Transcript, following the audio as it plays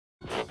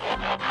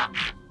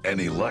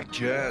Any luck,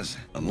 Jazz?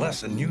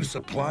 Unless a new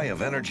supply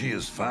of energy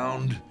is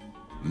found,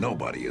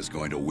 nobody is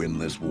going to win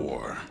this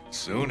war.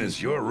 Soon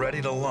as you're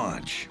ready to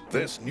launch,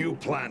 this new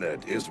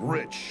planet is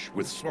rich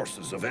with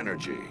sources of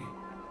energy.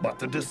 But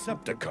the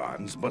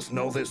Decepticons must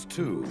know this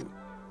too.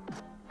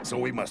 So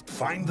we must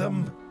find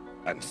them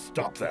and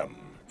stop them.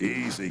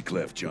 Easy,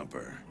 Cliff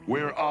Jumper.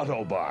 We're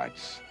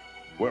Autobots.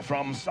 We're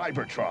from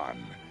Cybertron.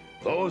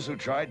 Those who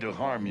tried to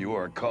harm you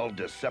are called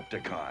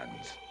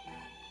Decepticons.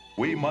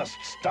 We must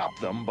stop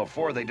them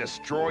before they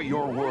destroy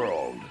your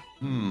world.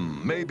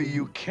 Maybe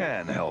you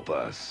can help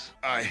us.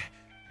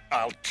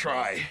 I'll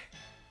try.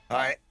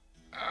 I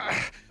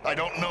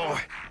don't know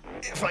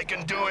if I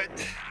can do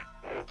it.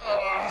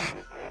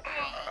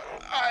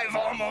 I've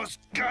almost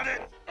got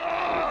it.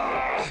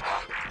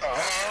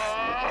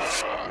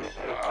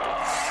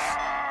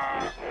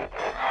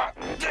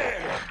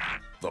 There!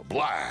 The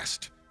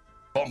blast.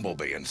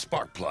 Bumblebee and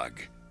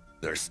Sparkplug.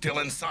 They're still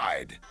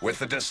inside, with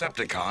the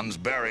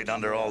Decepticons buried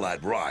under all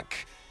that rock.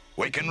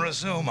 We can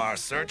resume our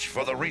search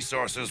for the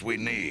resources we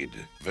need.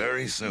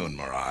 Very soon,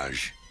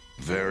 Mirage.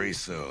 Very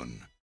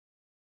soon.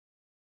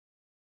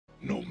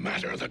 No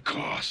matter the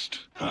cost.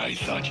 I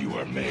thought you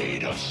were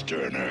made of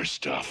sterner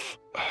stuff.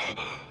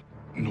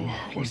 Nor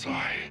was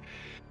I.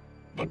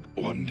 But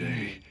one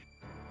day,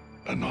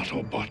 an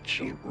Autobot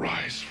shall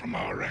rise from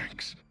our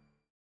ranks.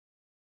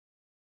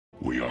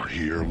 We are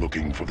here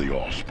looking for the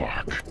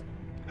Allspark,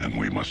 and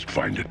we must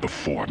find it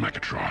before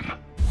Megatron.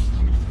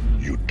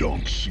 You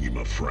don't seem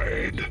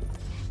afraid.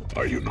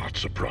 Are you not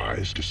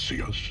surprised to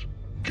see us?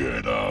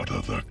 Get out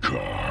of the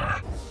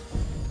car.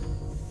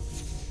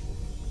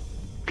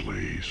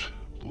 Please,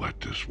 let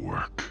this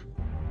work.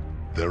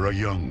 They're a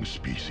young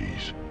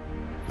species.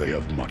 They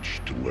have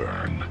much to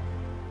learn.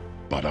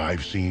 But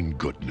I've seen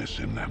goodness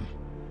in them.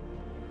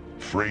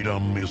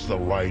 Freedom is the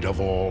right of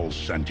all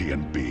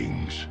sentient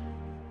beings.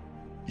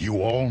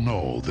 You all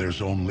know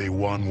there's only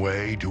one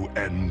way to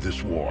end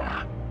this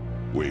war.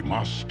 We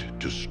must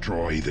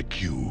destroy the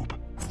cube.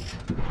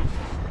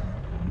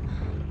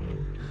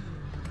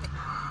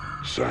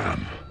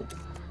 Sam,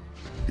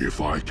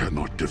 if I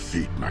cannot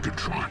defeat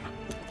Megatron,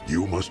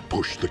 you must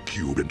push the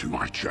cube into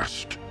my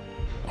chest.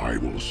 I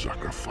will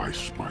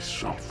sacrifice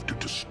myself to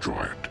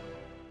destroy it.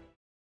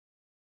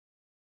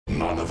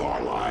 None of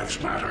our lives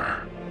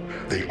matter.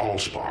 The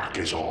Allspark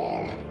is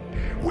all.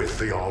 With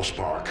the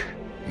Allspark,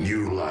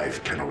 new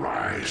life can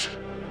arise,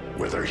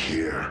 whether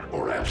here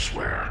or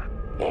elsewhere.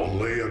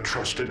 Only a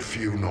trusted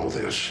few know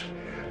this,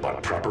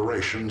 but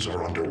preparations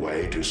are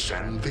underway to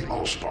send the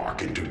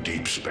Allspark into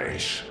deep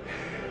space.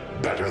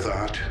 Better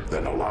that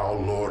than allow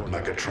Lord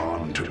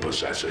Megatron to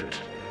possess it,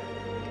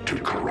 to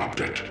corrupt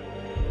it.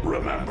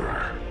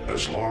 Remember,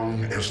 as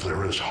long as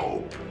there is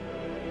hope,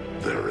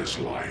 there is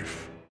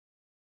life.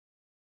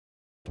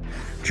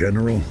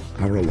 General,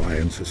 our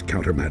alliance has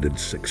countermanded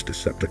 6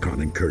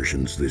 Decepticon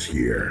incursions this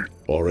year.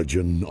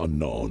 Origin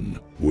unknown.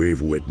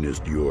 We've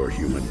witnessed your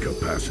human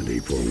capacity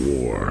for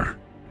war.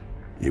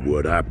 It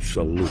would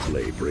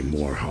absolutely bring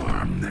more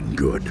harm than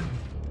good.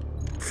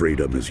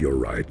 Freedom is your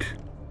right.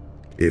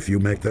 If you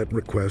make that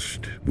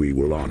request, we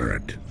will honor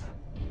it.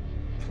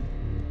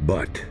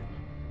 But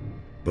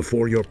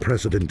before your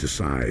president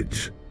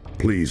decides,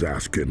 please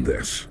ask him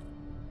this.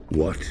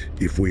 What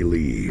if we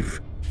leave?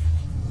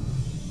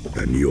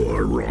 And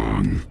you're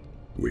wrong.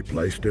 We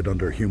placed it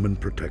under human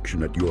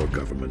protection at your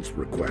government's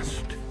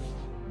request.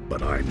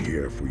 But I'm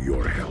here for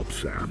your help,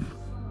 Sam.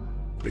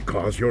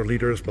 Because your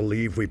leaders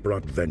believe we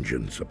brought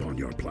vengeance upon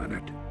your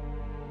planet.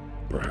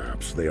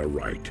 Perhaps they are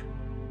right.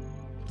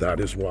 That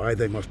is why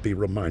they must be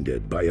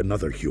reminded by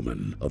another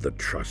human of the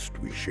trust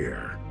we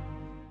share.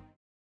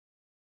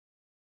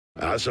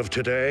 As of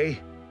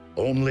today,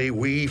 only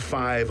we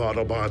 5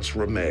 Autobots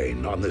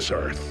remain on this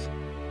Earth.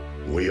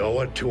 We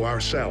owe it to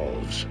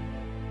ourselves,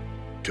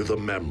 to the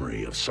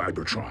memory of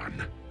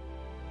Cybertron,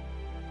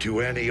 to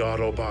any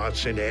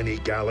Autobots in any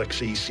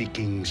galaxy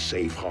seeking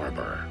safe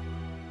harbor,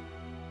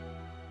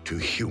 to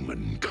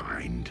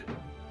humankind.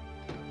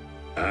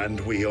 And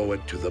we owe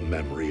it to the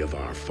memory of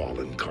our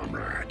fallen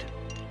comrade,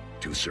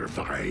 to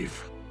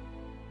survive.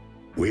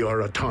 We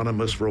are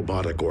autonomous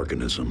robotic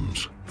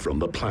organisms from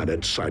the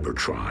planet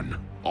Cybertron,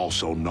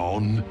 also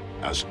known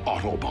as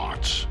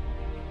Autobots.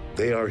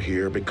 They are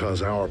here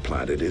because our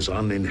planet is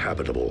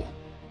uninhabitable.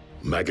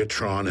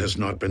 Megatron has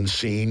not been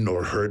seen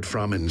nor heard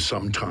from in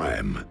some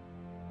time.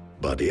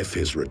 But if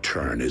his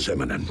return is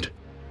imminent,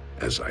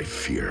 as I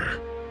fear,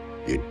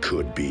 it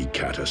could be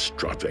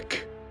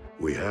catastrophic.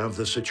 We have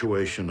the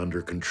situation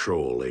under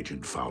control,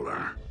 Agent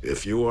Fowler.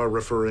 If you are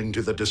referring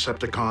to the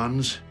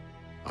Decepticons,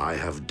 I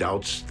have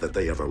doubts that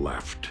they ever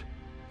left.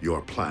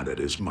 Your planet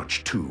is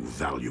much too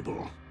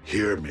valuable.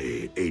 Hear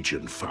me,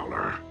 Agent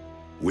Fowler.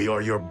 We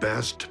are your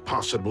best,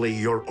 possibly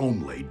your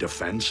only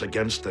defense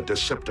against the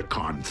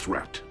Decepticon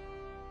threat.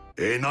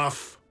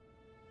 Enough!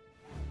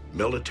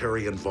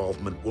 Military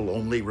involvement will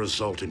only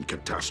result in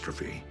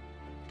catastrophe.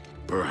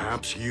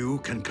 Perhaps you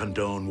can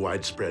condone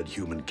widespread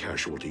human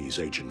casualties,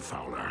 Agent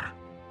Fowler.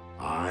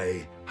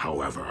 I,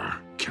 however,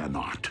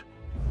 cannot.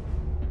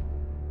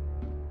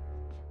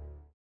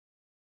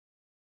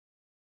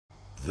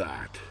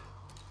 That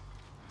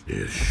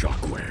is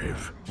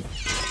Shockwave.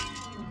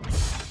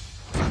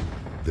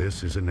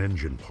 This is an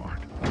engine part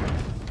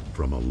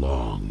from a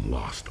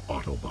long-lost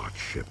Autobot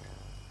ship.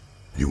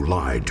 You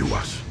lied to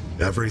us.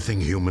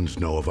 Everything humans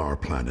know of our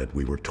planet,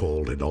 we were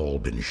told, had all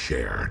been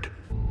shared.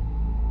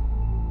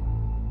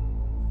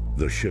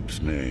 The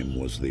ship's name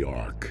was the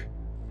Ark.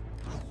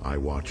 I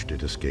watched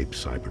it escape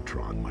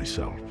Cybertron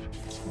myself.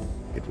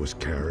 It was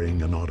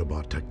carrying an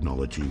Autobot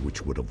technology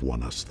which would have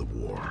won us the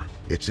war.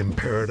 It's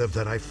imperative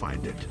that I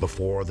find it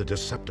before the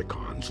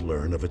Decepticons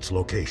learn of its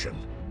location.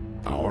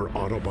 Our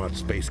Autobot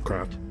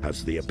spacecraft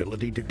has the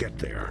ability to get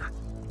there,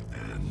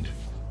 and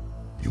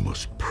you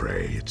must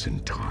pray it's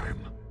in time.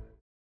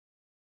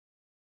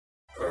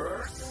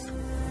 Earth.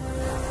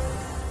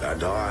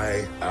 And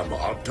I am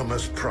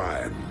Optimus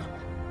Prime.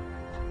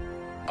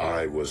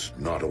 I was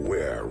not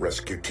aware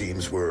rescue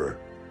teams were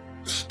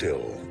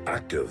still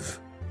active.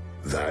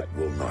 That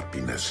will not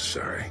be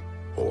necessary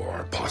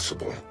or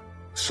possible.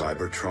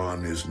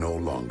 Cybertron is no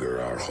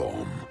longer our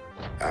home.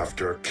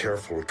 After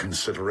careful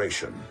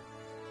consideration,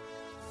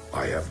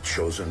 I have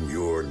chosen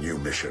your new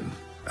mission.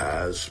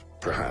 As,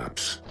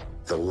 perhaps,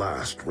 the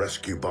last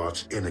rescue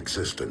bots in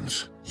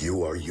existence,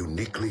 you are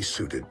uniquely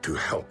suited to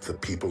help the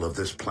people of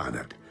this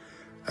planet,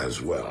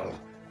 as well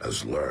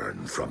as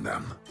learn from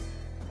them.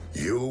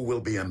 You will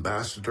be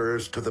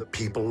ambassadors to the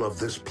people of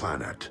this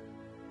planet.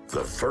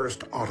 The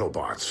first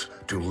Autobots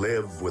to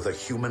live with a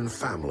human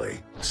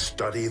family,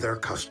 study their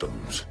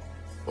customs,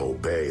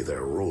 obey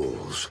their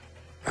rules,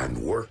 and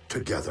work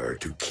together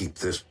to keep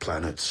this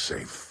planet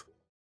safe.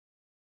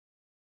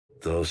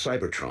 Though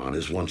Cybertron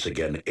is once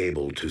again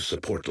able to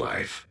support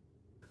life,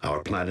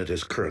 our planet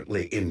is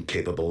currently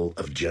incapable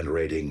of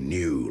generating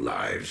new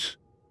lives.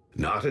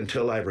 Not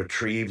until I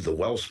retrieve the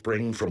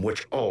wellspring from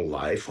which all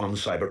life on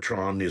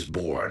Cybertron is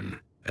born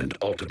and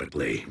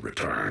ultimately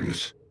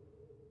returns.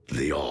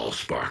 The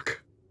Allspark.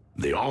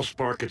 The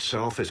Allspark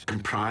itself is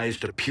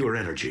comprised of pure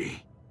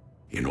energy.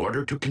 In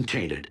order to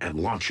contain it and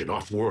launch it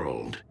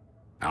off-world,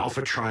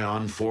 Alpha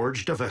Trion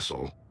forged a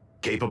vessel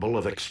capable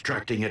of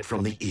extracting it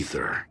from the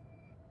ether.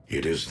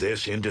 It is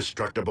this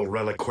indestructible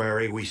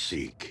reliquary we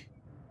seek.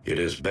 It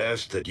is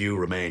best that you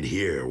remain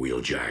here,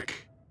 Wheeljack.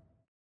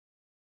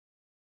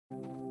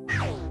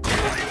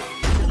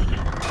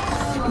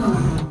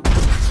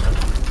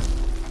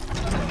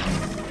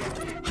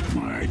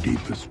 My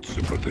deepest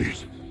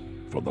sympathies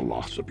for the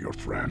loss of your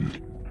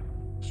friend.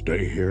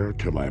 Stay here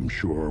till I'm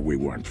sure we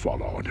weren't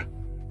followed.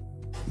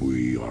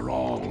 We are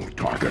all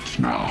targets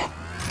now.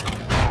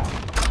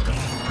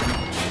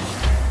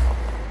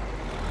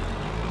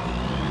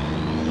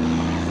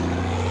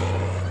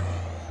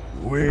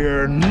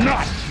 We're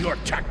not your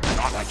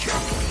technology!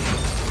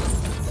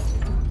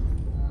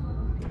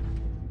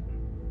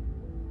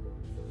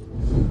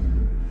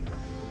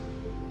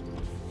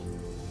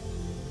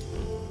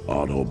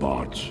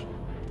 Autobots,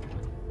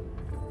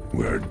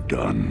 we're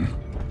done.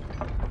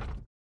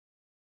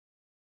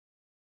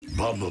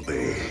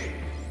 Bumblebee,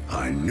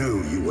 I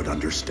knew you would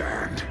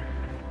understand.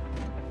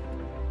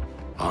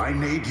 I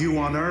need you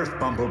on Earth,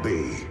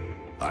 Bumblebee.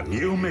 A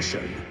new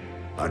mission,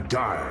 a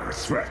dire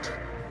threat.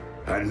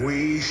 And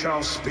we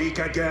shall speak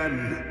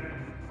again.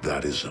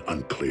 That is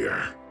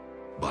unclear.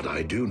 But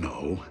I do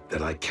know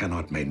that I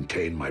cannot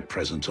maintain my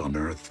presence on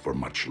Earth for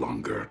much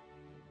longer.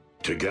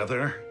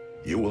 Together,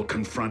 you will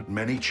confront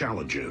many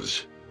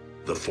challenges.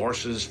 The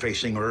forces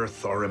facing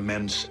Earth are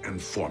immense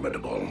and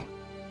formidable.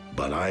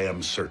 But I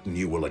am certain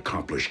you will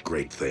accomplish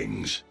great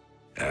things,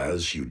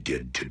 as you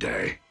did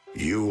today.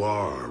 You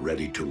are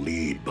ready to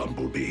lead,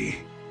 Bumblebee.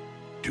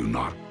 Do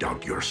not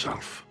doubt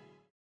yourself.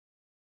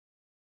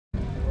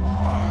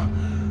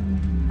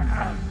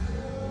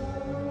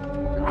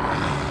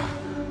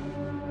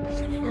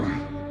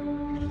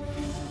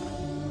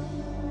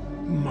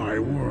 My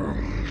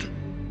world.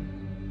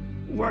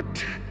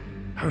 What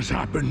has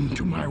happened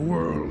to my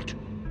world?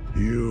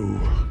 You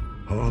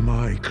are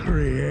my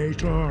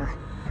creator.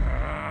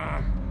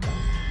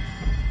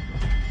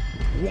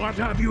 What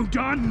have you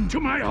done to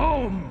my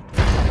home?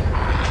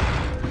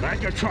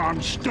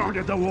 Megatron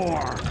started the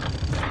war.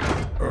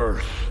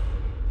 Earth,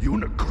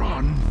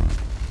 Unicron,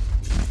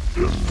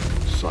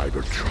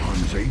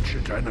 Cybertron's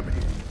ancient enemy.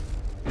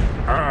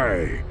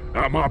 I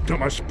am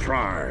Optimus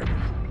Prime.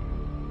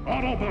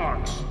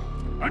 Autobots,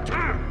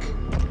 attack!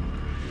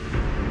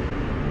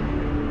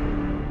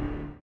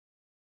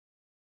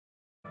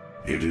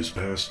 It is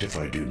best if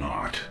I do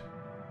not.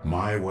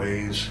 My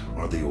ways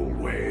are the old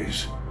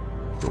ways.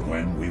 From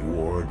when we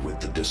warred with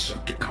the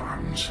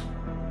Decepticons.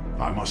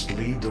 I must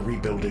lead the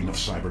rebuilding of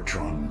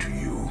Cybertron to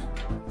you.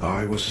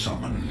 I was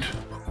summoned.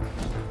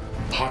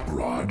 Hot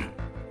Rod,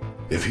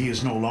 if he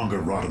is no longer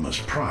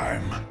Rodimus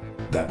Prime,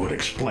 that would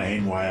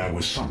explain why I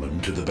was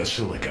summoned to the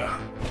Basilica.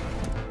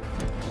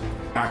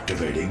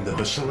 Activating the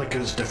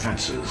Basilica's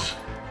defenses.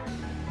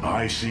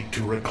 I seek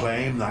to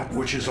reclaim that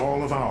which is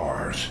all of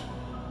ours,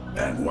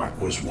 and what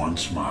was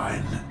once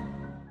mine.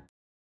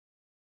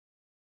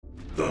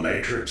 The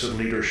Matrix of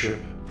Leadership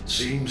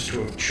seems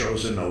to have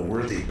chosen a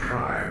worthy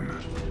Prime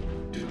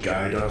to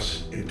guide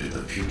us into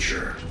the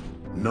future.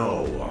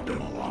 No,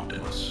 Optimal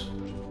Optimus.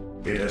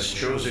 It has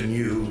chosen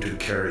you to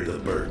carry the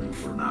burden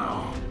for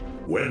now.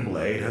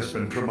 Windblade has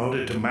been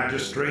promoted to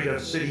Magistrate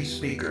of City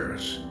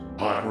Speakers.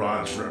 Hot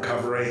Rod's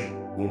recovery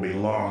will be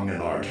long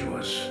and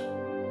arduous.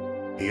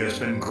 He has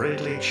been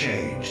greatly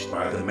changed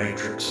by the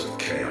Matrix of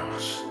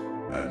Chaos,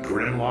 and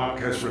Grimlock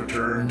has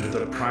returned to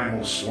the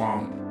Primal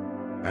Swamp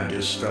and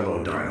his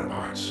fellow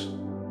Dinobots.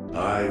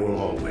 I will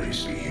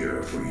always be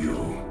here for you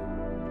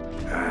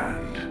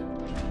and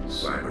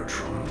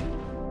Cybertron.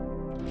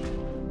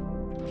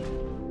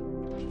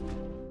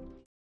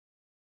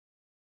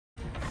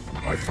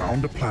 I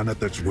found a planet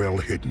that's well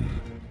hidden.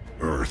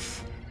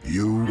 Earth.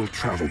 You will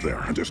travel there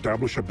and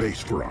establish a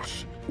base for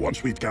us.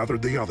 Once we've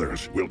gathered the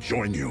others, we'll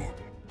join you.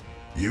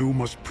 You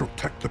must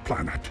protect the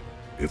planet.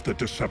 If the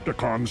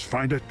Decepticons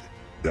find it,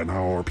 then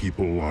our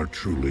people are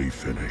truly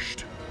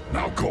finished.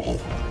 Now go.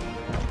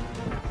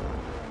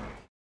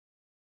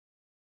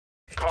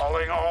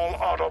 Calling all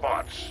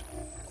Autobots.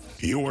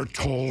 You are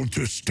told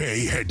to stay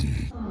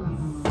hidden.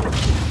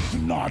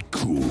 Not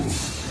cool.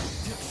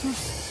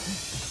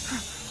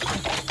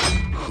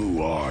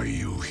 Who are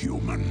you,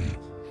 human?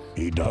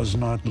 He does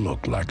not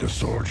look like a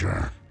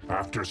soldier.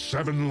 After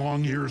 7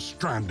 long years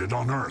stranded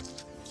on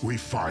Earth, we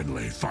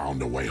finally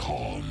found a way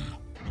home.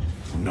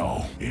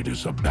 No, it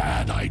is a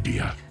bad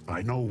idea.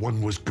 I know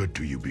one was good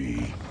to you,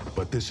 B,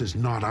 but this is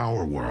not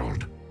our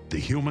world. The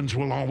humans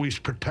will always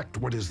protect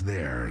what is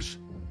theirs.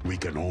 We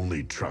can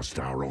only trust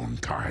our own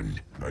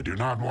kind. I do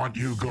not want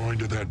you going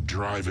to that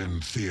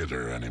drive-in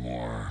theater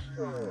anymore.